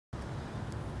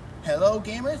Hello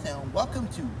gamers and welcome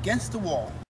to Against the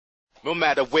Wall. No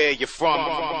matter where you're from.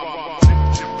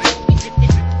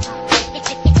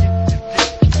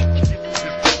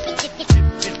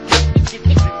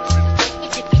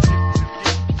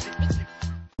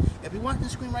 If you watch the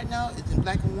screen right now, it's in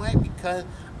black and white because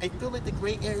I feel like the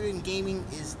gray area in gaming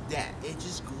is that. It's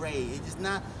just gray. It's just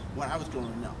not what I was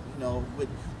growing up. You know,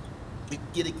 you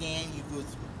get a game, you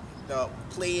go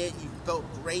play it, you felt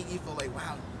great, you feel like,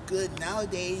 wow, good.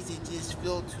 Nowadays, it just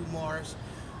feels too more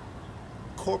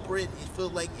corporate. It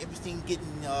feels like everything getting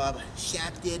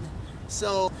shafted.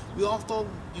 So we all saw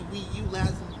the Wii U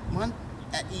last month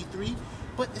at E3,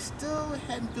 but it still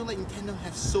hadn't feel like Nintendo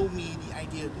has sold me the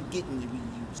idea of getting the Wii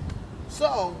U.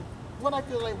 So what I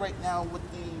feel like right now with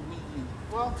the Wii U,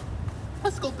 well,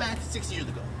 let's go back 6 years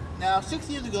ago. Now 6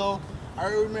 years ago, I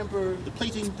remember the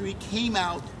PlayStation 3 came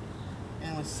out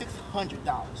and it was $600.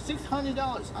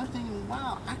 $600. I'm thinking,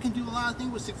 wow, I can do a lot of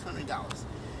things with $600.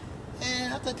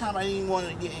 And at that time, I didn't want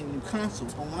to get a new console.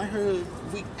 But when I heard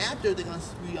a week after they're going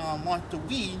to launch the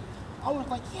Wii, I was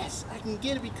like, yes, I can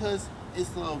get it because it's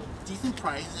a decent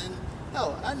price. And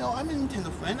hell, I know I'm a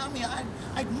Nintendo fan. I mean,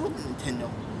 I grew up in Nintendo.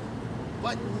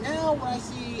 But now when I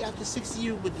see after 6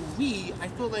 years with the Wii, I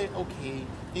feel like, okay,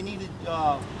 they need to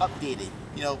update it.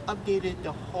 You know, updated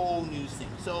the whole new thing.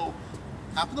 So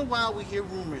after a while, we hear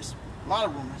rumors, a lot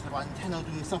of rumors about Nintendo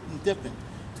doing something different.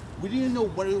 We didn't know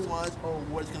what it was or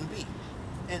what it's going to be.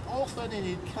 And all of a sudden,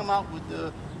 it come out with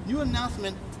the new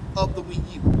announcement of the Wii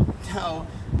U. Now,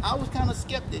 I was kind of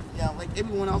skeptic, you know, like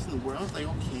everyone else in the world. I was like,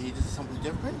 okay, this is something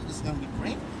different. This is going to be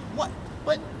great. What?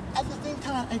 But at the same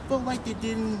time, I felt like they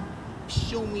didn't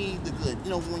show me the good. You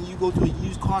know, when you go to a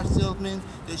used car salesman,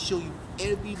 they show you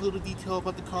every little detail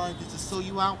about the car just to show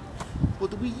you out.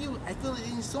 With the Wii U, I feel like they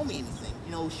didn't show me anything.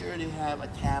 You know, sure, they have a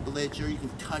tablet, sure, you can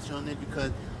touch on it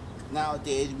because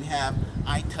nowadays we have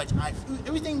iTouch.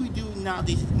 Everything we do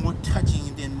nowadays is more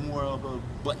touching than more of a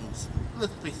buttons.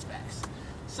 Let's face facts.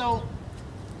 So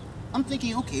I'm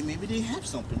thinking, okay, maybe they have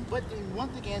something. But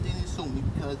once again, they didn't show me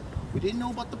because we didn't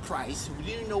know about the price. We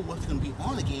didn't know what's going to be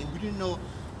on the game. We didn't know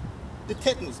the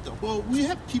technical stuff. Well, we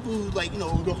have people who like, you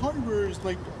know, the hardware is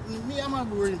like, me, I'm not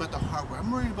worried about the hardware.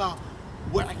 I'm worried about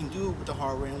what I can do with the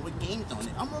hardware and what games on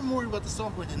it. I'm more worried about the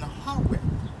software than the hardware.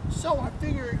 So I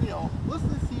figured, you know, let's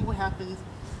see what happens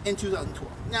in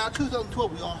 2012. Now,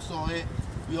 2012, we all saw it.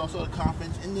 We all saw the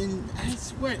conference, and then I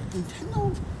swear,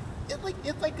 Nintendo,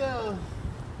 it's like a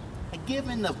give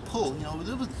and a pull. You know,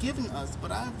 it was giving us,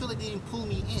 but I feel like they didn't pull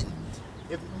me in.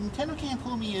 If Nintendo can't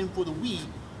pull me in for the Wii,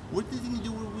 what is it going to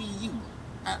do with Wii U?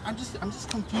 I'm just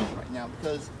confused right now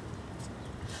because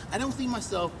I don't see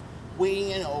myself waiting,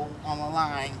 you know, on the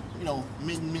line, you know,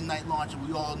 midnight launch.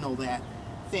 We all know that.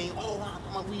 Saying, oh,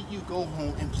 I want my Wii U, go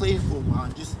home and play it for a while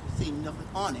and just see nothing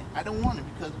on it. I don't want it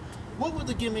because what was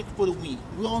the gimmick for the Wii?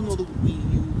 We all know the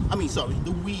Wii U,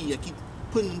 the Wii, I keep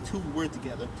putting two words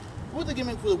together. What was the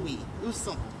gimmick for the Wii? It was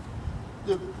simple.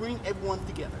 To bring everyone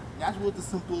together. That's what the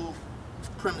simple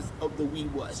premise of the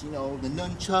Wii was. You know, the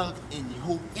nunchuck and the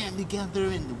whole family together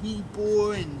and the Wii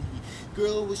board and the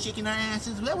girl was shaking her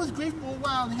asses. That was great for a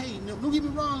while. Hey, don't get me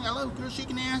wrong, I love girls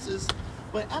shaking their asses.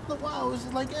 But after a while, it was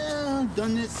just like,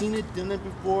 done it, seen it, done it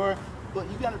before, but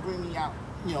you gotta bring me out,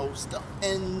 you know, stuff.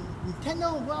 And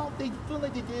Nintendo, well, they feel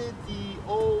like they did the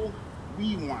old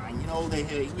rewind, you know,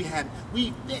 we had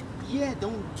Wii Fit, yeah,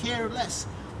 don't care less.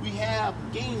 We have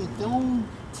games,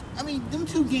 them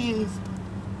two games,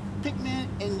 Pikmin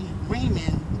and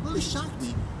Rayman, really shocked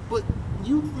me. But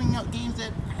you bring out games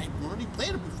that I've already played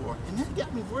it before, and that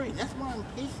got me worried. That's why I'm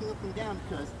pacing up and down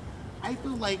because I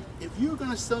feel like if you're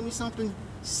gonna sell me something,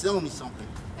 sell me something.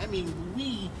 I mean,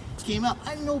 Wii came out.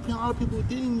 I know a lot of people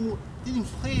didn't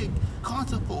play a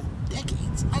console for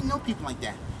decades. I know people like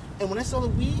that. And when I saw the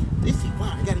Wii, they said,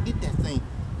 wow, I gotta get that thing.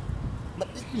 But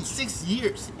it's been 6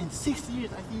 years. In 6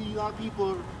 years, I see a lot of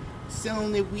people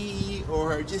selling their Wii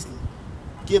or just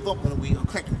give up on the Wii or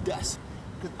collecting dust.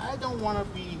 Because I don't wanna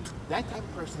be that type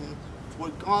of person,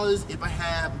 regardless if I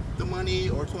have the money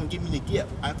or someone give me the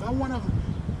gift. If I wanna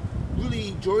really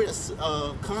enjoy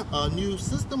a new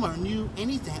system or new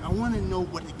anything, I want to know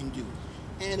what it can do.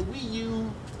 And the Wii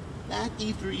U, last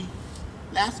E3,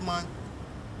 last month,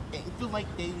 it feels like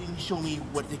they didn't show me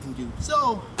what they can do.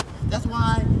 So that's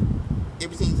why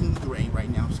everything's in gray right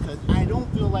now, because I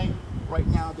don't feel like right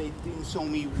now they didn't show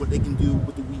me what they can do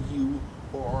with the Wii U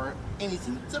or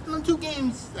anything. Except for the two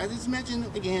games I just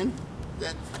mentioned again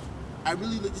that I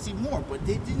really like to see more, but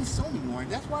they didn't show me more.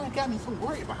 That's why it got me so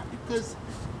worried about it, because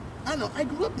I don't know, I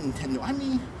grew up in Nintendo. I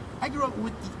mean, I grew up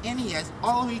with the NES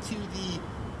all the way to the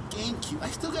GameCube.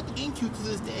 I still got the GameCube to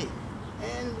this day.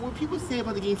 And what people say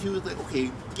about the GameCube is like,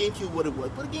 okay, GameCube what it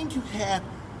was, but the GameCube had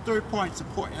third-party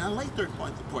support, and I like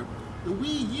third-party support. The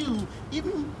Wii U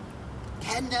even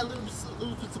had that little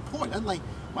support. I'm like,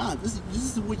 wow, this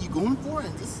is what you're going for,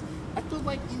 and this, I feel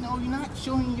like, you know, you're not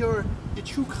showing your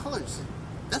true colors.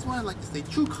 That's why I like to say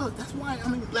true colors. That's why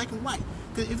I'm in black and white.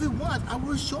 Because if it was, I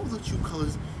would show the true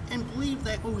colors and believe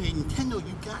that, oh hey, Nintendo,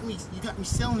 you got me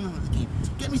selling on this game. You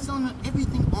got me selling on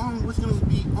everything on what's going to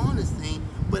be on this thing.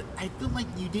 But I feel like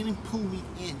you didn't pull me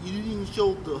in. You didn't even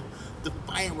show the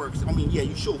fireworks. I mean, yeah,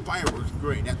 you showed fireworks,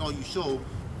 great. That's all you showed.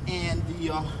 And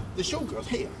the showgirls.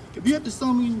 Hey, if you have to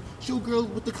sell me showgirls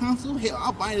with the console, hell,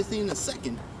 I'll buy this thing in a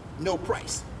second. No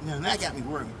price. Now that got me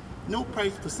worried. No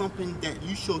price for something that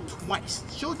you showed twice.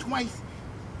 Showed twice,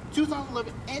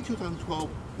 2011 and 2012,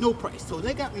 no price. So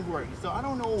that got me worried. So I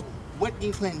don't know what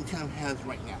game plan Nintendo has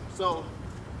right now. So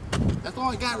that's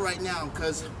all I got right now,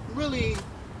 because really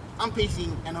I'm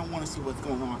pacing and I want to see what's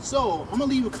going on. So I'm gonna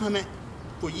leave a comment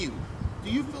for you. Do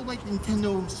you feel like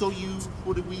Nintendo sold you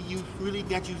for the Wii U really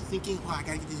got you thinking, oh, I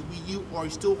gotta get this Wii U, or are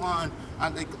you still on,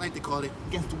 like they call it,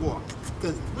 against the wall?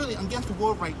 Because really, I'm against the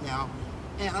wall right now,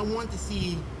 and I want to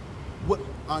see what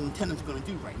Nintendo's gonna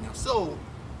do right now. So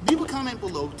leave a comment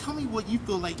below. Tell me what you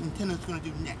feel like Nintendo's gonna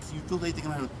do next. You feel like they're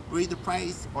gonna raise the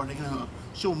price, or they're gonna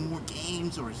show more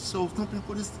games, or show something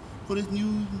for this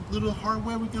new little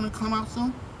hardware we're gonna come out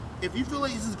soon? If you feel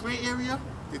like this is a gray area,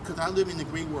 because I live in the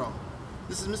gray world.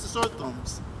 This is Mr. Sore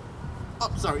Thumbs.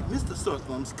 Oh, sorry, Mr. Sore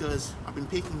Thumbs, because I've been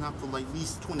pacing up for like at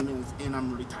least 20 minutes and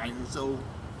I'm really tired, so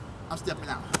I'm stepping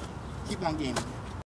out. Keep on gaming.